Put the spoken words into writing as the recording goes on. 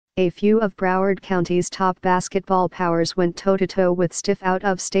A few of Broward County's top basketball powers went toe-to-toe with stiff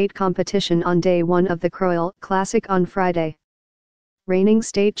out-of-state competition on day one of the Kreul Classic on Friday. Reigning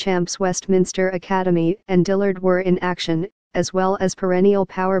state champs Westminster Academy and Dillard were in action, as well as perennial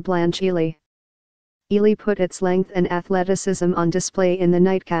power Blanche Ely. Ely put its length and athleticism on display in the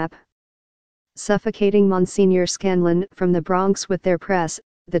nightcap. Suffocating Monsignor Scanlon from the Bronx with their press,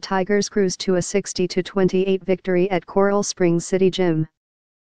 the Tigers cruised to a 60-28 victory at Coral Springs City Gym.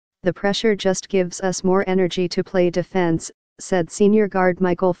 "The pressure just gives us more energy to play defense," said senior guard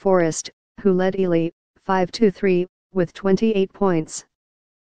Michael Forrest, who led Ely, 5-3, with 28 points.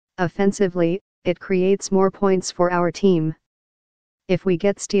 "Offensively, it creates more points for our team. If we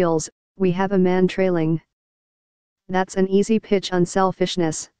get steals, we have a man trailing. That's an easy pitch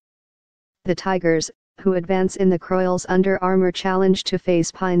unselfishness." The Tigers, who advance in the Kreul's Under Armour Challenge to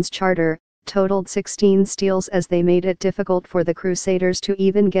face Pines Charter, totaled 16 steals as they made it difficult for the Crusaders to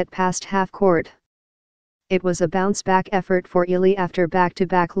even get past half court. It was a bounce-back effort for Ely after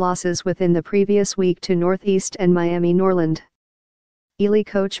back-to-back losses within the previous week to Northeast and Miami Norland. Ely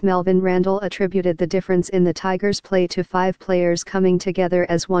coach Melvin Randall attributed the difference in the Tigers' play to 5 players coming together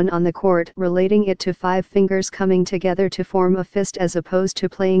as one on the court, relating it to 5 fingers coming together to form a fist as opposed to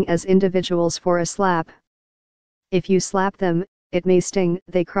playing as individuals for a slap. "If you slap them, it may sting,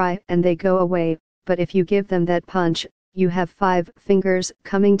 they cry and they go away, but if you give them that punch, you have 5 fingers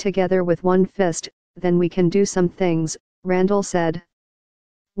coming together with one fist, then we can do some things," Randall said.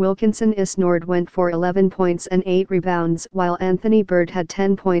 Wilkinson Isnord went for 11 points and 8 rebounds while Anthony Bird had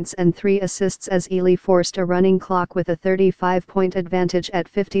 10 points and 3 assists as Ely forced a running clock with a 35-point advantage at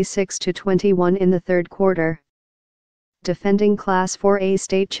 56-21 in the third quarter. Defending Class 4A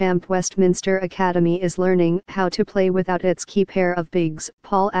state champ Westminster Academy is learning how to play without its key pair of bigs,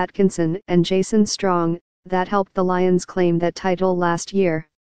 Paul Atkinson and Jason Strong, that helped the Lions claim that title last year.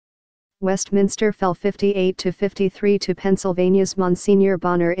 Westminster fell 58-53 to Pennsylvania's Monsignor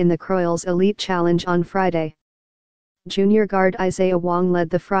Bonner in the Kreul's Elite Challenge on Friday. Junior guard Isaiah Wong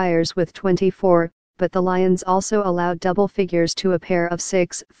led the Friars with 24, but the Lions also allowed double figures to a pair of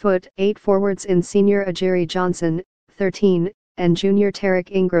 6'8" forwards in senior Ajiri Johnson, 13, and junior Tarek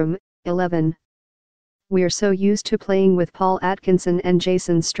Ingram, 11. "We're so used to playing with Paul Atkinson and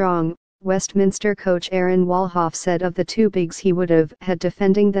Jason Strong," Westminster coach Aaron Walhoff said of the 2 bigs he would have had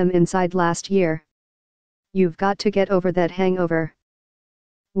defending them inside last year. "You've got to get over that hangover.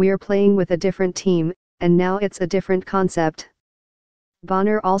 We're playing with a different team, and now it's a different concept."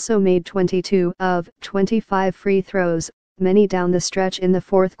 Bonner also made 22 of 25 free throws, many down the stretch in the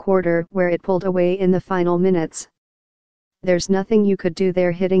fourth quarter where it pulled away in the final minutes. "There's nothing you could do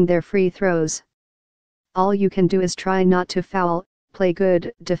there hitting their free throws. All you can do is try not to foul, play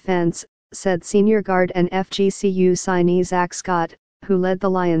good defense," said senior guard and FGCU signee Zach Scott, who led the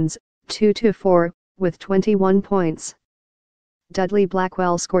Lions, 2-4, with 21 points. Dudley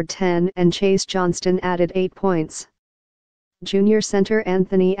Blackwell scored 10 and Chase Johnston added 8 points. Junior center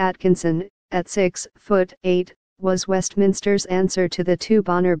Anthony Atkinson, at 6'8", was Westminster's answer to the 2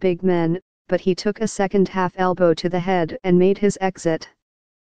 Bonner big men, but he took a second-half elbow to the head and made his exit.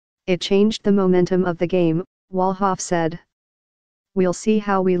 "It changed the momentum of the game," Walhoff said. "We'll see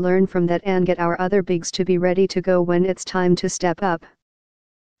how we learn from that and get our other bigs to be ready to go when it's time to step up."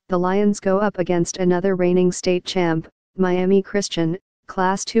 The Lions go up against another reigning state champ, Miami Christian,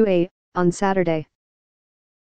 Class 2A, on Saturday.